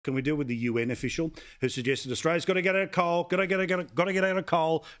Can we deal with the UN official who suggested Australia's got to get out of coal, got to get out of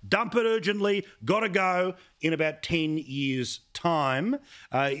coal, dump it urgently, got to go in about 10 years' time?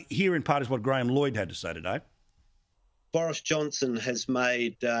 Here in part is what Graham Lloyd had to say today. Boris Johnson has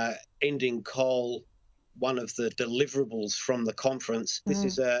made ending coal one of the deliverables from the conference. This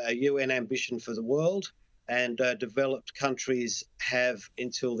is a UN ambition for the world, and developed countries have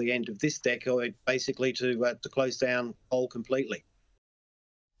until the end of this decade basically to close down coal completely.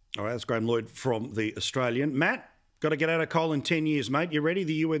 All right, that's Graham Lloyd from The Australian. Matt, got to get out of coal in 10 years, mate. You ready?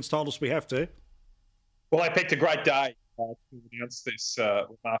 The UN's told us we have to. Well, I picked a great day to announce this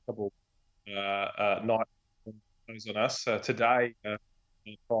remarkable night on us. Today,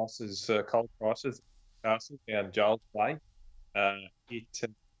 coal prices down Giles Bay hit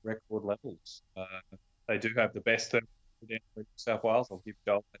record levels. They do have the best thermal down in New South Wales. I'll give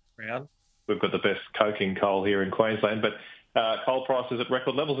Giles that crown. We've got the best coking coal here in Queensland, but coal prices at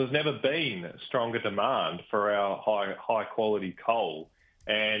record levels. There's never been stronger demand for our high quality coal,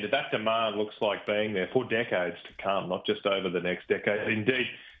 and that demand looks like being there for decades to come, not just over the next decade. Indeed,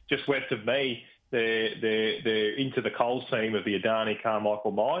 just west of me, they're into the coal seam of the Adani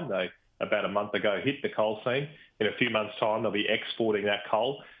Carmichael mine. They about a month ago hit the coal seam. In a few months' time, they'll be exporting that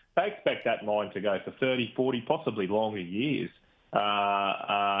coal. They expect that mine to go for 30, 40, possibly longer years.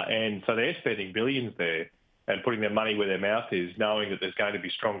 And so they're spending billions there and putting their money where their mouth is, knowing that there's going to be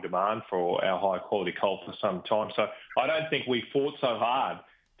strong demand for our high-quality coal for some time. So I don't think we fought so hard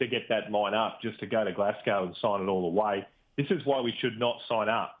to get that mine up just to go to Glasgow and sign it all away. This is why we should not sign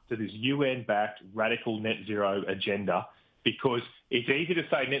up to this UN-backed radical net zero agenda, because it's easy to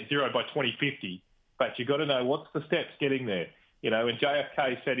say net zero by 2050, but you've got to know what's the steps getting there. You know, when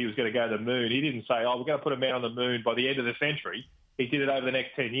JFK said he was going to go to the moon, he didn't say, we're going to put a man on the moon by the end of the century. He did it over the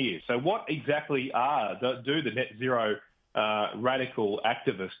next 10 years. So what exactly do the net zero radical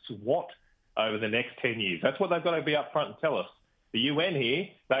activists want over the next 10 years? That's what they've got to be upfront and tell us. The UN here,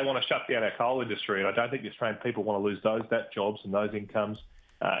 they want to shut down our coal industry, and I don't think the Australian people want to lose that jobs and those incomes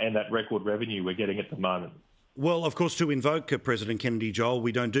and that record revenue we're getting at the moment. Well, of course, to invoke President Kennedy, Joel,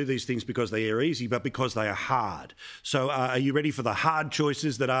 we don't do these things because they are easy, but because they are hard. So are you ready for the hard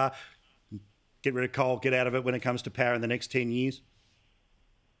choices that are get rid of coal, get out of it when it comes to power in the next 10 years?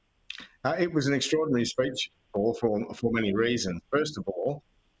 It was an extraordinary speech, Paul, for many reasons. First of all,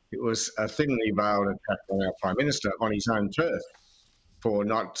 it was a thinly veiled attack on our Prime Minister on his own turf for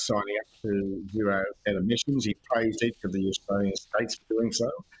not signing up to zero net emissions. He praised each of the Australian states for doing so,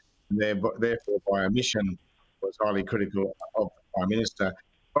 and therefore by omission was highly critical of the Prime Minister.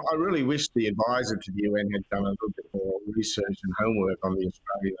 But I really wish the advisor to the UN had done a little bit more research and homework on the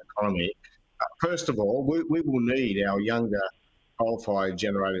Australian economy. First of all, we will need our younger coal-fired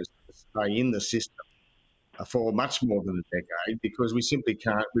generators to stay in the system for much more than a decade, because we simply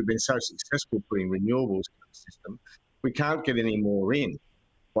can't. We've been so successful putting renewables in the system, we can't get any more in,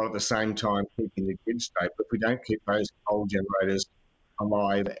 while at the same time keeping the grid stable if we don't keep those coal generators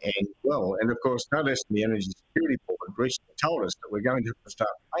alive and well. And of course, no less than the Energy Security Board recently told us that we're going to have to start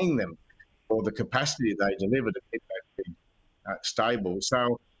paying them for the capacity they deliver to keep that grid stable.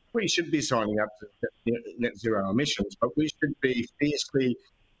 So we should be signing up to net zero emissions, but we should be fiercely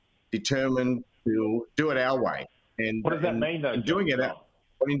determined to do it our way. And what does that mean, though? In doing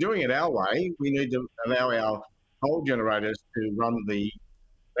it our way, we need to allow our coal generators to run the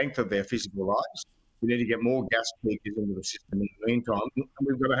length of their physical lives. We need to get more gas peakers into the system in the meantime, and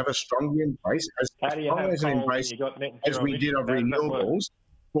we've got to have a stronger embrace, as we did of renewables,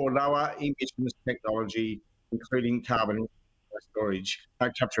 for lower emissions technology, including carbon storage,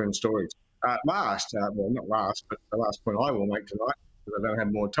 capture and storage. Not last, but the last point I will make tonight, because I don't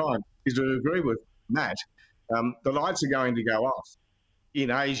have more time, is to agree with Matt. The lights are going to go off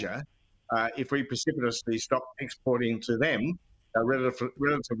in Asia if we precipitously stop exporting to them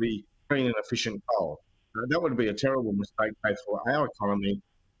relatively clean and efficient coal. That would be a terrible mistake both for our economy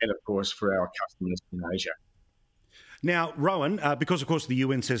and, of course, for our customers in Asia. Now, Rowan, because of course the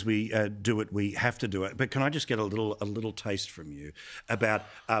UN says we do it, we have to do it. But can I just get a little taste from you about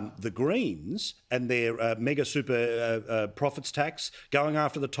the Greens and their mega super profits tax going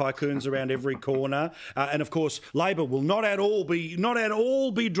after the tycoons around every corner, and of course Labor will not at all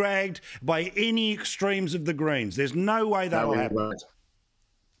be dragged by any extremes of the Greens. There's no way that will happen.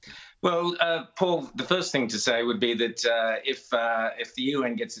 Well, Paul, the first thing to say would be that if the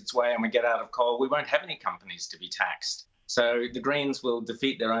UN gets its way and we get out of coal, we won't have any companies to be taxed. So the Greens will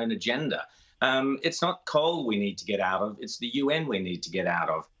defeat their own agenda. It's not coal we need to get out of, it's the UN we need to get out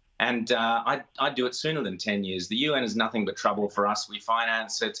of. And I'd do it sooner than 10 years. The UN is nothing but trouble for us. We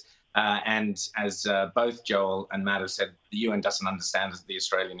finance it. And as both Joel and Matt have said, the UN doesn't understand the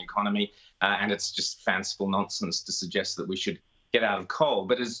Australian economy, and it's just fanciful nonsense to suggest that we should get out of coal.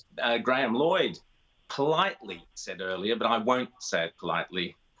 But as Graham Lloyd politely said earlier, but I won't say it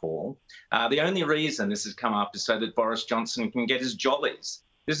politely, Paul, the only reason this has come up is so that Boris Johnson can get his jollies.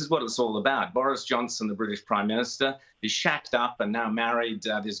 This is what it's all about. Boris Johnson, the British Prime Minister, is shacked up and now married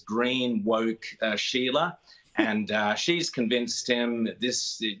this green woke Sheila. And she's convinced him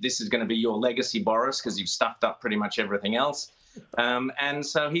this is going to be your legacy, Boris, because you've stuffed up pretty much everything else. And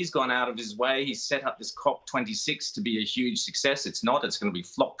so he's gone out of his way. He's set up this COP26 to be a huge success. It's not. It's going to be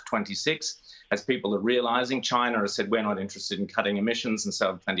flop 26, as people are realizing. China has said we're not interested in cutting emissions, and so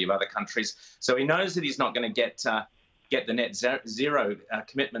have plenty of other countries. So he knows that he's not going to get the net zero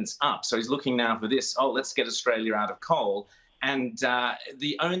commitments up. So he's looking now for this. Oh, let's get Australia out of coal. And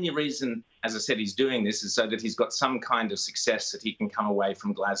the only reason, as I said, he's doing this is so that he's got some kind of success that he can come away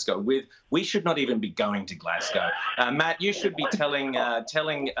from Glasgow with. We should not even be going to Glasgow. Matt, you should be telling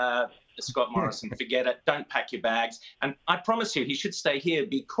Scott Morrison, forget it, don't pack your bags. And I promise you, he should stay here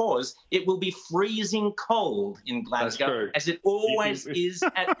because it will be freezing cold in Glasgow, as it always is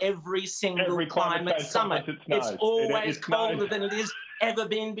at every single climate summit. It's always colder than it is ever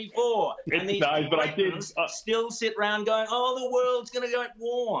been before. And these still sit around going, oh, the world's going to get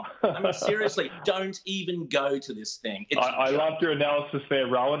warm. I mean, seriously, don't even go to this thing. I loved your analysis there,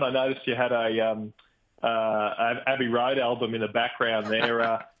 Rowan. I noticed you had an Abbey Road album in the background there.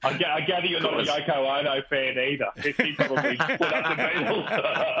 I gather you're not a Yoko Ono fan either. He probably put up the Beatles.